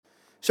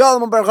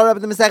Shalom and Baruch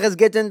Haba the Maseches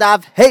Gittin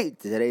Daf. Hey,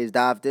 today's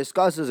Daf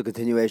discusses a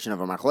continuation of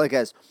our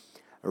machlokes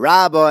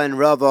Rabba and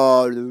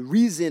Rava. The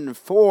reason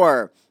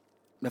for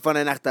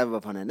b'fanei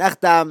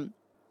nechtam.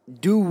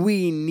 Do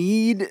we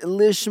need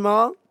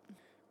lishma?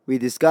 We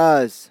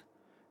discuss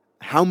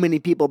how many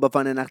people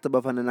b'fanei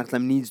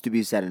nechtam needs to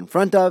be said in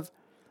front of.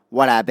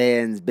 What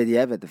happens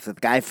b'diavad if the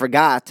guy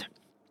forgot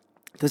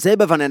to say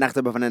b'fanei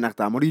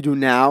nechtam? What do you do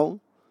now?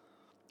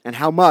 And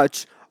how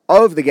much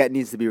of the get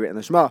needs to be written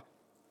lishma?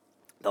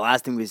 The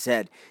last thing we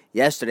said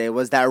yesterday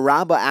was that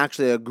Rabba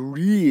actually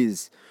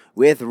agrees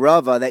with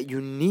Rava that you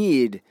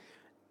need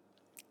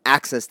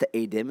access to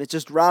Eidim. It's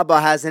just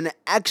Rabba has an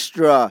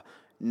extra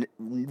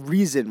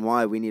reason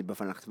why we need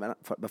b'fanei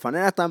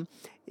nechtam.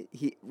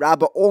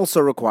 Rabba also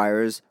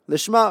requires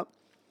lishma.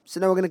 So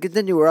now we're going to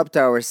continue. We're up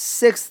to our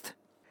sixth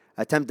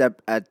attempt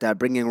at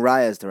bringing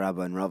rayas to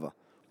Rabba and Rava.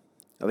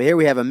 Over here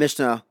we have a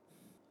Mishnah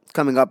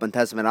coming up on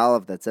Testament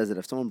Aleph that says that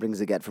if someone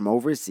brings a get from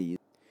overseas,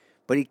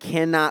 but he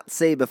cannot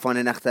say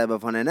b'fanei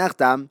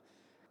nechtam,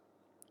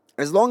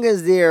 as long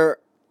as there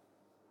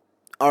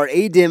are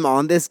eidim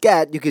on this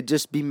get, you could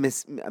just be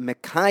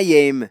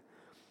mekayim,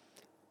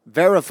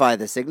 verify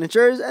the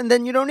signatures, and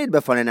then you don't need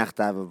b'fanei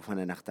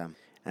nechtam.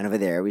 And over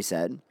there we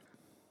said,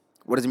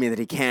 what does it mean that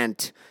he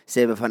can't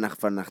say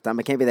b'fanei nechtam?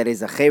 It can't be that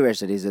he's a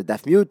cheresh, that he's a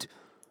deaf mute,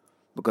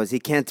 because he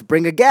can't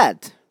bring a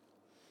get.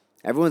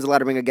 Everyone's allowed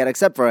to bring a get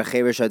except for a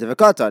cheresh or a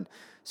katan.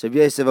 So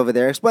Yosef over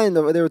there explained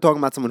that they were talking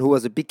about someone who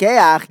was a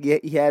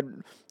pikeach. He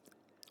had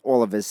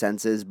all of his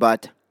senses,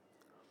 but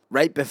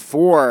right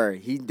before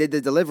he did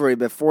the delivery,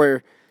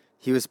 before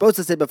he was supposed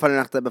to say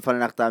b'fanei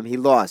nechtam, he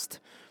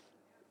lost.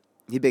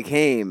 He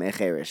became a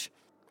cheresh.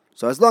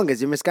 So as long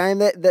as you're miskayim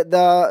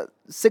the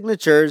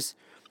signatures,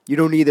 you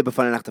don't need the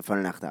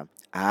b'fanei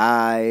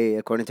nechtam.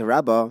 According to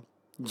Rabbah,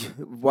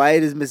 why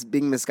does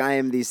being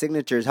miskayim these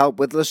signatures help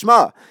with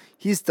lishma?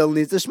 He still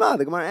needs lishma.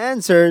 The Gemara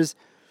answers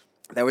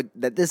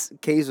that this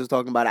case was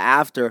talking about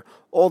after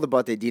all the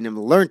Batei Dinim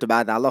learned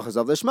about the halachas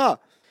of lishma.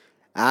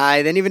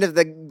 Then even if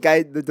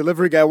the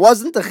delivery guy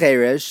wasn't a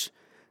cheresh,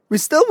 we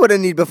still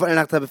wouldn't need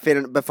b'fanei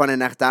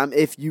nechtam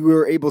if you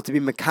were able to be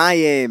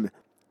mekayim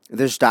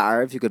the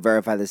shtar, if you could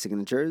verify the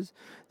signatures.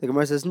 The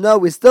Gemara says, no,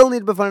 we still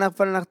need b'fanei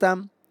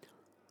nechtam,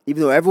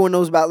 even though everyone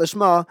knows about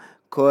lishma,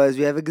 because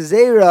we have a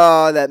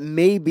gezerah that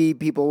maybe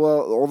people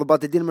will, all the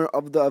Batei Dinim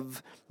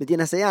of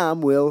Medina Sayam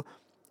will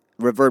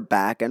revert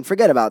back and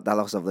forget about the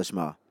halachas of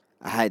lishma.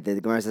 The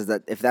Gemara says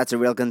that if that's a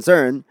real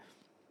concern,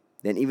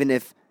 then even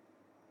if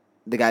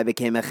the guy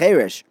became a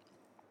cheresh,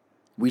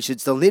 we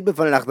should still need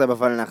b'fanei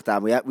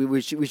nechtam.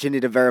 We should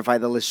need to verify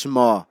the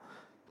lishma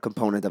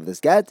component of this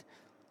get.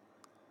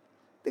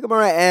 The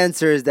Gemara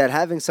answers that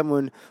having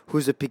someone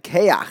who's a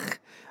pikeach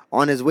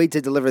on his way to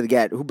deliver the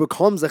get, who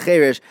becomes a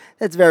cheresh,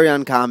 that's very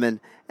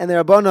uncommon. And the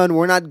Rabbanon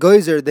were not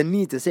geyser the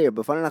need to say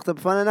b'fanei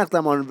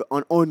nechtam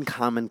on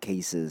uncommon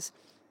cases.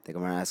 The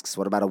Gemara asks,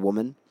 what about a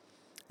woman?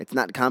 It's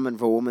not common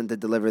for a woman to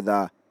deliver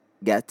the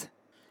get.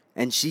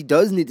 And she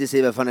does need to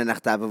say b'fanei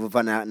nechtam.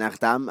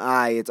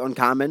 It's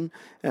uncommon.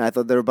 And I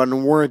thought the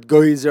Rabbanon weren't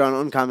geyser on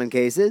uncommon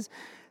cases.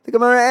 The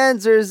Gemara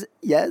answers,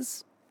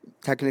 yes,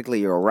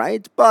 technically you're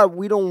right, but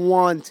we don't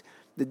want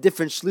the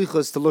different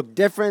shlichus to look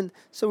different.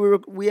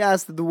 So we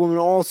asked that the woman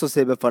also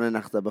say b'fanei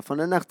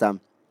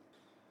nechtam.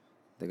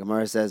 The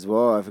Gemara says,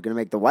 well, if we're going to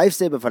make the wife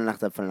say b'fanei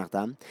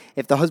nechtam,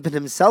 if the husband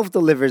himself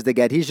delivers the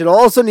get, he should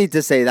also need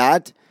to say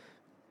that.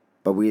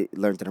 But we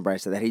learned in a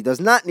brayso that he does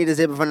not need to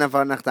say b'fanei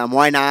nechtam.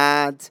 Why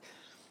not?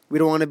 We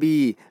don't want to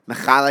be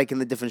mechalek in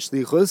the different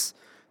shlichus.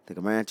 The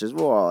Gemara answers,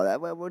 well,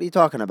 what are you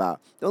talking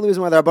about? The only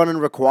reason why the Rabbanon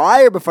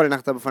require b'fanei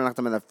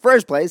nechtam in the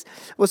first place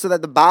was so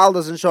that the Baal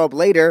doesn't show up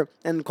later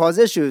and cause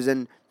issues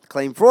and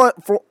claim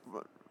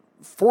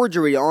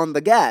forgery on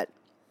the get.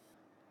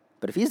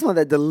 But if he's the one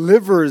that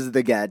delivers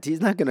the get,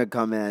 he's not going to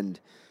come and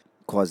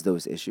cause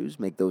those issues,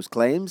 make those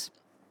claims.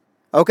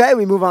 Okay,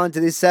 we move on to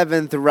the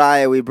seventh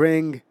raya. We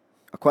bring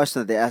a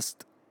question that they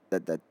asked,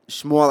 that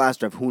Shmuel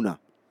asked Rav Huna.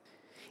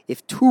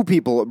 If two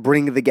people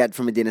bring the get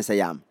from Medina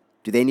Sayam,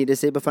 do they need to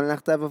say b'fanei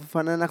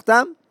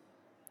nechtam?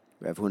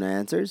 Rav Huna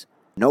answers,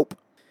 nope.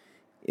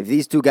 If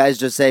these two guys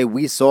just say,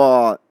 we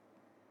saw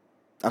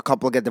a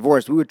couple get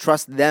divorced, we would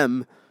trust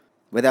them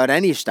without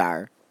any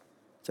shtar.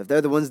 So if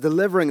they're the ones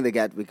delivering the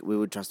get, we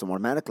would trust them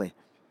automatically.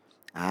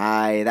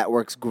 That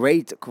works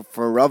great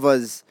for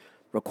Rava's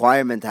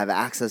requirement to have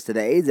access to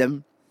the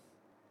Eidim.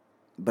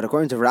 But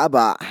according to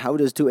Rabbah, how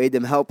does two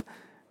Eidim help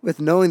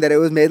with knowing that it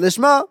was made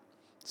lishma?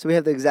 So we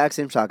have the exact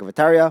same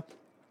shakavatariya.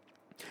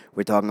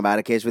 We're talking about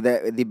a case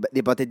where the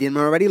Batei Dinim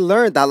already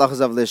learned the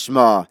halachas of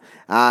lishma.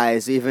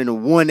 So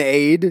even one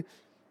aid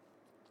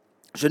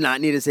should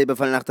not need to say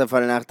b'fanei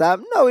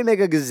nechtam. No, we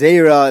make a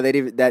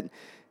gezerah that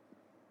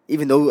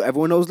even though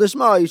everyone knows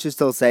lishma, you should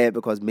still say it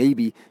because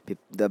maybe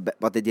the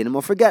Batei Dinim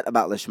will forget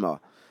about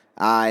lishma.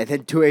 And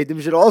then two eidim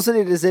should also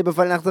need to say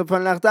b'fanei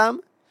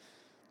nechtam.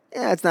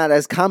 Yeah, it's not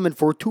as common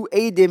for two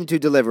eidim to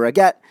deliver a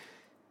get.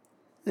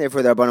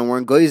 Therefore, the Rabbanan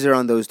weren't geyser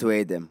on those two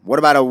eidim. What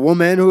about a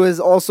woman who is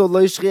also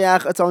lo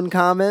shchiach? It's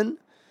uncommon.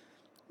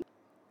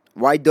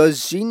 Why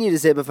does she need to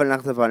say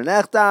b'fanei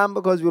nechtam?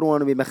 Because we don't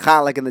want to be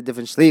mechalek in the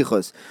different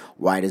shlichus.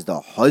 Why does the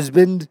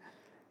husband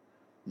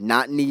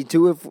not need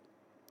to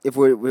if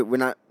we're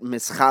not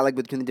mischalek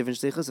between the different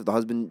shlichus? If the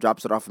husband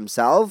drops it off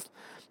himself?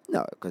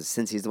 No, because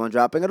since he's the one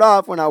dropping it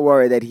off, we're not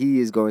worried that he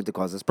is going to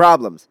cause us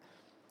problems.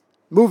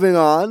 Moving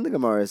on, the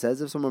Gemara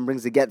says if someone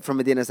brings a get from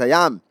Medina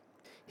Sayam,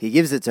 he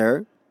gives it to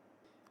her,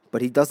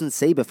 but he doesn't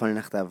say b'fanei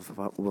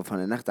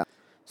nechtam.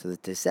 So the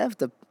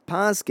Tosefta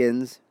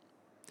paskins,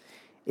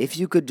 if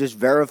you could just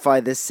verify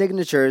the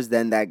signatures,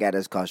 then that get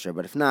is kosher.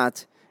 But if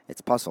not,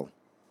 it's puzzle.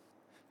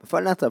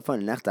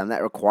 That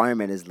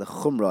requirement is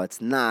lechumra. It's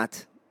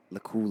not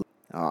lekula.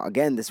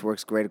 Again, this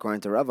works great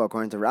according to Rava.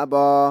 According to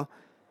Rabba,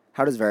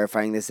 how does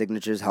verifying the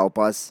signatures help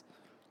us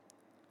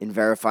in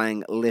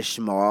verifying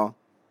lishma?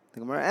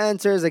 The Gemara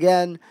answers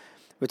again.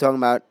 We're talking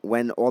about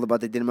when all the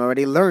Bate Dinim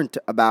already learned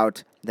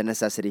about the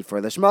necessity for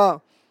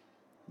lishma.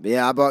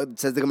 Yeah, but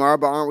says the Gemara,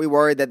 but aren't we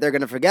worried that they're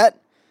going to forget?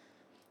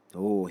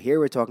 Oh, here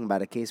we're talking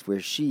about a case where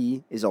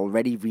she is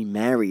already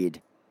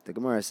remarried. The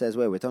Gemara says,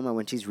 wait, we're talking about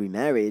when she's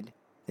remarried.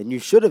 Then you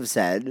should have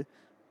said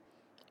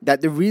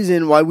that the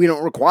reason why we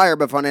don't require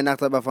b'fanei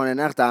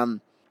nechtam, I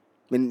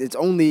mean, it's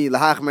only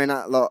lahachmer,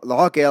 not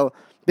lahakel,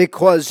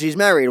 because she's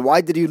married. Why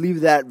did you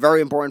leave that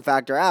very important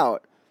factor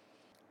out?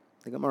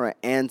 The Gemara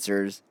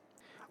answers,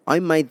 I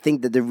might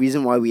think that the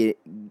reason why we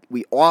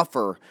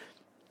offer,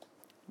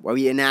 why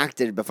we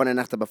enacted b'fanei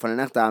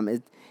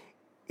nechtam,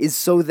 is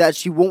so that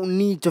she won't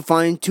need to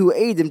find two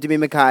Eidim to be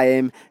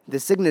Mekayim, the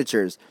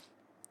signatures.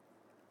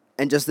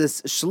 And just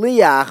this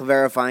Shliach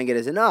verifying it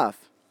is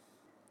enough.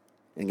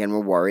 And again, we're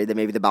worried that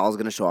maybe the Baal is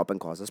going to show up and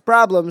cause us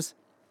problems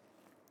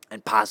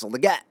and passel the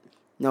get.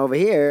 Now over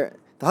here,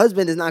 the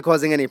husband is not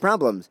causing any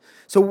problems.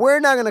 So we're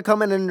not going to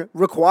come in and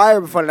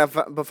require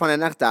b'fanei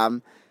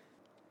nechtam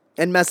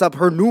and mess up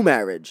her new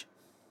marriage.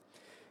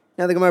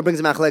 Now the Gemara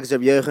brings a machlekes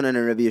of Yochanan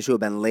and Rabbi Yeshua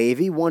ben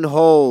Levi. One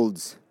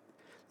holds,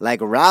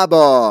 like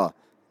Rabbah,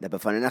 that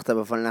b'fanei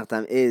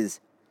nechtam is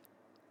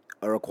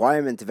a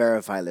requirement to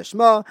verify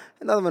lishma.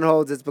 Another one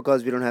holds it's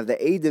because we don't have the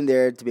eidim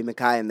there to be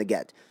mekayim the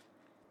get.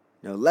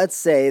 Now let's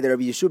say that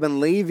Rabbi Yeshua ben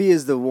Levi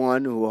is the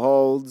one who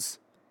holds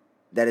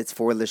that it's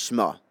for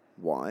lishma.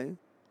 Why?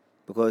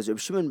 Because Rabbi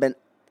Shimon ben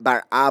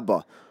Bar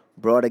Abba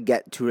brought a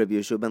get to Rabbi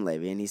Yeshua ben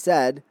Levi and he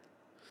said,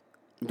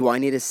 do I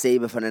need to say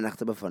b'fanei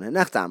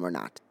nechtam or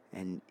not?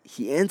 And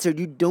he answered,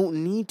 you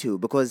don't need to,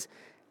 because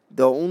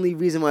the only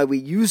reason why we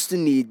used to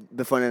need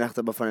b'fanei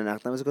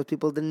nechtam is because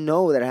people didn't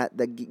know that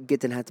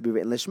Gittin had to be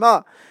written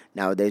lishma.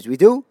 Nowadays we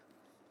do.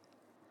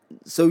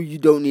 So you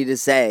don't need to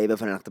say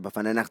b'fanei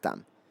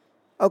nechtam.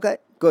 Okay,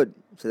 good.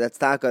 So that's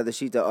Taka, the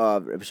Shita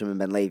of Rabbi Shimon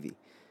ben Levi.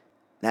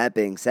 That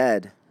being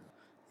said,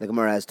 the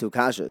Gemara has two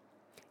kashas.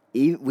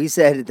 We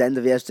said at the end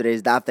of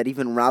yesterday's daf that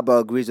even Rabbah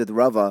agrees with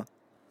Rava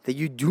that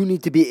you do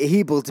need to be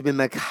able to be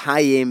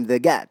mekayim the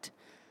get.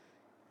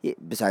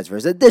 Besides,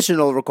 there's an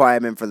additional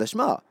requirement for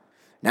lishma.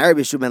 Now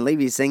Rabbi Yeshua ben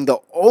Levi is saying the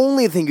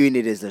only thing you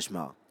need is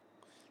lishma.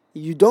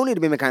 You don't need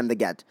to be mekayim the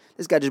get.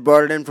 This guy just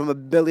brought it in from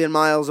 1 billion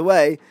miles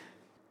away.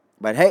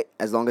 But hey,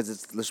 as long as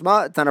it's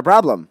lishma, it's not a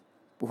problem.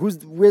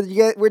 Where did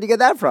you get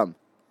that from?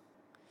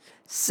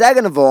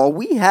 Second of all,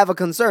 we have a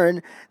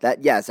concern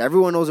that yes,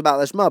 everyone knows about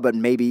lishma, but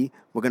maybe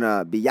we're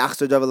gonna be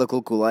yachzer davar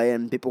lekulkulay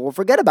and people will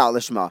forget about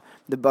lishma.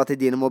 The Bate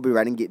Dinim will be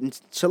writing Gittin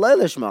shalei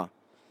lishma.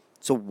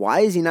 So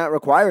why is he not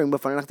requiring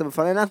b'fanei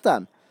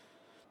nechtam?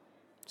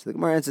 So the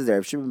Gemara answers there.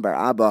 If Shimon bar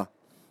Abba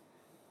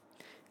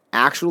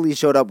actually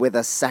showed up with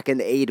a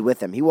second aid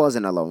with him, he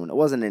wasn't alone. It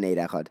wasn't an aid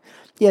echad.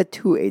 He had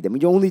two aidim.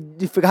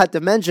 You forgot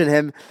to mention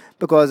him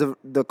because of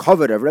the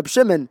covet of Reb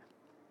Shimon.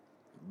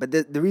 But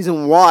the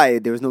reason why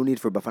there was no need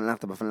for b'fanei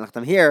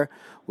nechtam here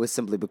was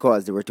simply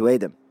because there were two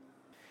aidim.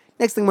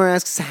 Next thing Gemara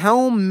asks,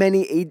 how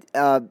many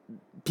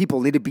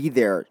people need to be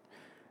there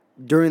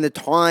during the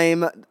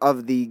time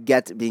of the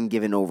get being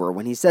given over?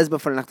 When he says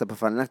b'fanei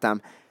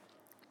nechtam,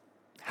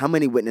 how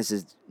many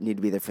witnesses need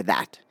to be there for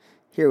that?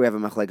 Here we have a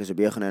machlekes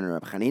Rabbi Yochanan and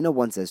Rabbi Chanina.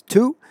 One says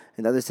 2,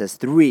 and the other says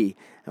 3.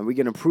 And we're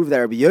going to prove that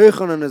Rabbi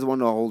Yochanan is the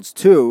one who holds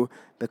 2,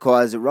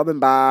 because Rabban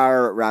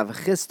Bar Rav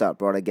Chisda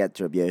brought a get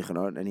to Rabbi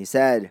Yochanan, and he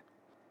said,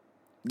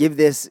 give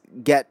this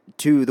get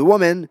to the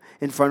woman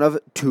in front of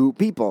 2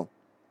 people,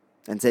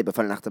 and say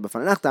b'fanei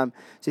nechtam.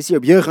 So you see,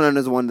 Rabbi Yochanan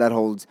is the one that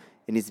holds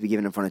it needs to be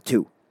given in front of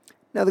 2.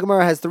 Now the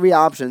Gemara has 3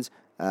 options.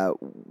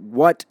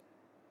 What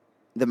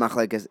the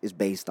machlekes is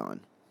based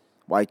on.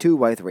 Why 2?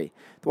 Why 3?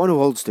 The one who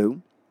holds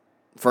 2,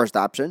 first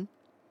option,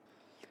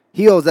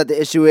 he holds that the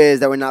issue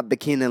is that we're not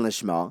bekin and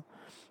lishma.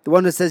 The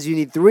one who says you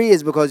need 3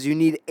 is because you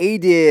need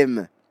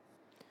edim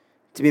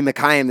to be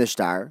mekayim the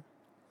shtar.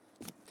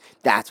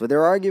 That's what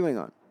they're arguing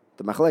on.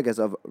 The machlekes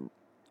of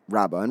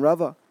Rabbah and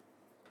Rava.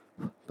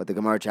 But the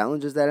Gemara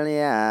challenges that and he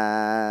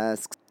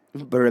asks,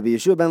 but Rabbi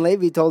Yeshua ben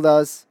Levi told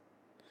us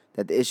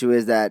that the issue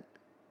is that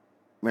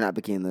we're not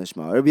bekin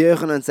lishma. Rabbi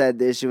Yochanan said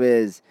the issue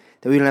is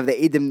that we don't have the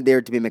edim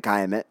there to be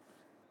mekayim it.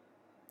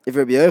 If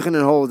Rabbi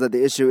Yochanan holds that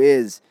the issue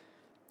is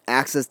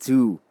access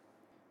to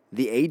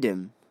the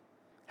Eidim,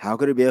 how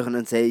could Rabbi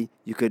Yochanan say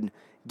you could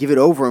give it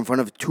over in front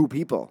of 2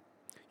 people?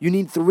 You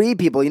need 3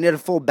 people. You need a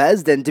full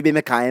bezdin to be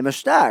Mekayim a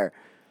shtar.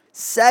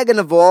 Second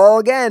of all,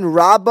 again,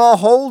 Rabbah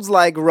holds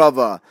like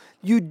Rava.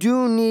 You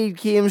do need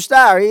Kiyim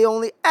shtar. He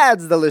only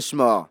adds the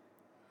lishma.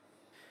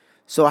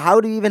 So how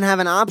do you even have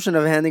an option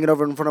of handing it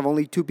over in front of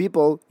only 2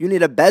 people? You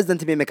need a bezdin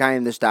to be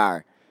Mekayim the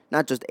shtar,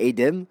 not just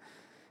Eidim.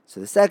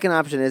 So the second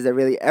option is that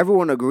really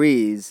everyone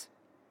agrees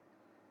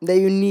that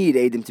you need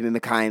Eidim to be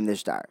Mekayim the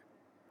shtar.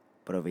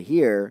 But over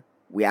here,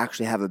 we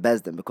actually have a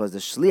bezdin because the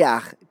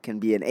shliach can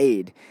be an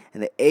aid,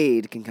 and the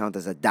aid can count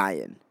as a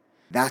dayan.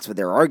 That's what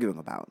they're arguing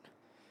about.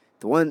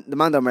 The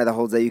Mandamer that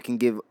holds that you can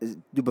do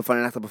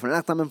b'fanei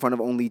nechtam in front of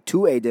only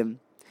 2 eidim.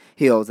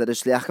 He holds that a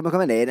shliach can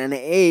become an aid, and an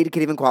aid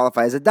can even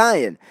qualify as a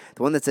dayan.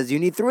 The one that says you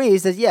need 3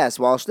 says yes.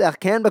 While a shliach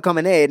can become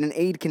an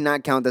aid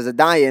cannot count as a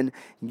dayan.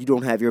 You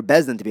don't have your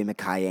bezdin to be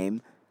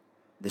mekayim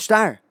the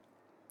shtar.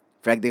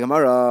 Frag the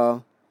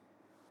Gemara.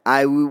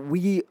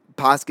 We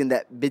paskin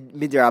that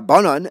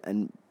midrabanan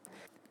and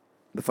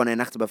b'fanei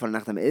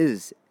nechtam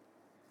is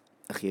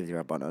a chiv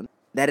d'Rabbanan,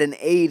 that an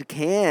aid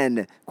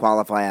can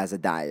qualify as a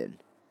dayan.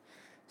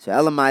 So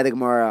Elamai, the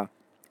Gemara,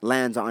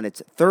 lands on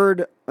its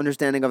third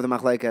understanding of the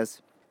machlekes.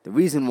 The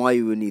reason why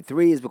you would need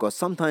 3 is because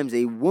sometimes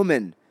a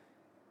woman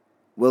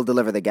will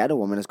deliver the get. A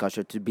woman is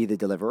kosher to be the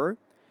deliverer.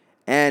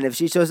 And if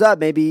she shows up,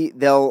 maybe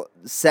they'll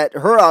set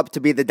her up to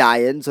be the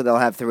dayan, so they'll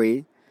have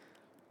 3.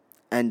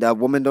 And a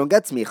woman don't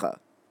get smicha.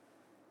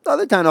 The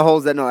other Tana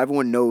holds that no,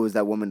 everyone knows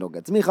that women don't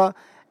get smicha,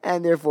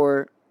 and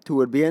therefore 2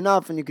 would be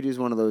enough, and you could use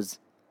one of those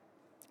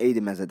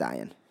eidim as a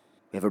dayan.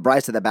 We have a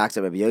brisa that backs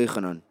up Rabbi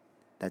Yochanan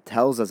that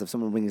tells us if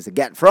someone brings a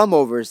get from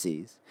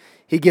overseas,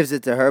 he gives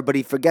it to her, but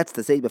he forgets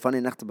to say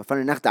b'fanei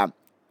nechtam.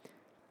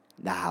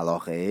 The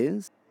halacha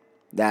is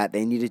that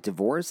they need a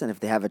divorce, and if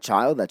they have a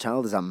child, that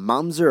child is a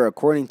mamzer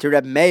according to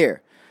Reb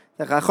Meir.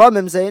 The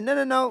Chachamim say,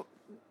 no,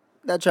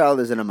 that child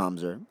isn't a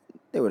mamzer.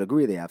 They would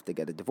agree they have to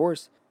get a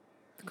divorce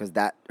because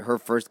that her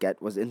first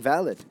get was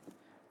invalid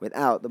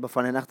without the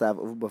b'fanei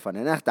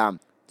nechtam.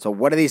 So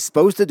what are they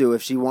supposed to do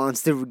if she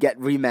wants to get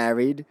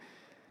remarried?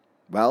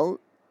 Well,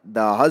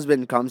 the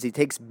husband comes,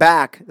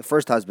 the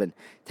first husband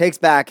takes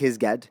back his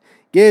get,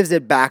 gives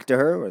it back to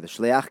her, or the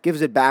shliach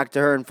gives it back to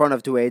her in front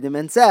of 2 eidim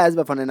and says,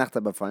 b'fanei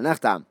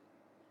nechtam.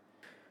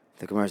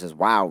 The Gemara says,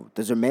 wow,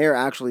 does the mayor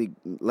actually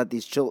let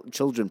these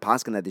children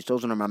paskin that these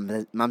children are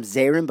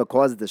mamzerim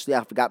because the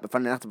shliach forgot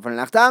b'fanei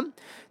nechtam?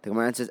 The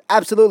Gemara says,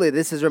 absolutely,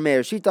 this is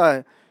Rameir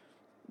Shita.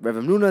 Rav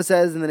Nuna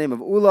says in the name of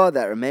Ula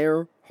that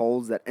Rameir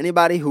holds that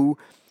anybody who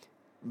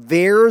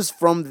veers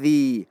from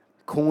the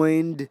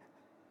coined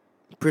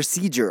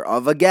procedure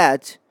of a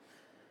get,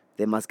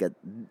 they must get,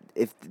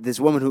 if this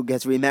woman who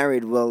gets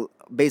remarried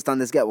based on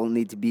this get, will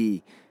need to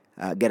be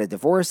get a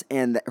divorce,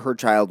 and that her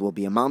child will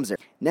be a mamzer.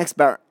 Next,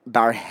 Bar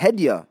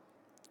Hedya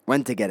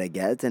went to get a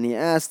get, and he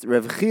asked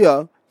Rav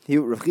Chia.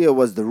 Rav Chia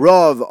was the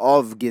Rav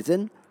of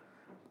Gittin,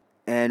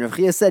 and Rav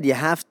Chia said you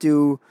have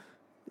to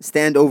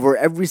stand over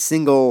every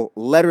single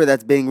letter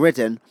that's being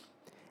written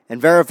and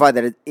verify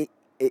that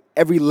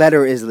every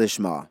letter is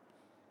lishma.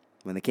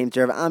 When they came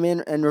to Rav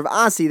Amin and Rav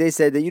Asi, they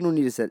said that you don't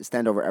need to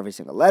stand over every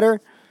single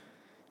letter.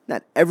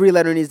 Not every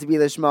letter needs to be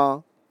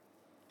lishma.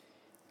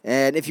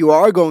 And if you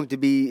are going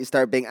to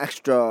start being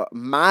extra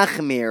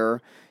machmir,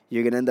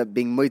 you're going to end up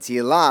being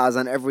moitzi las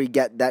on every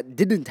get that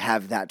didn't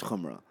have that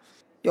chumrah.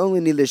 You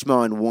only need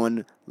lishma in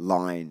one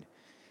line.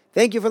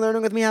 Thank you for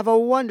learning with me. Have a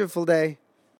wonderful day.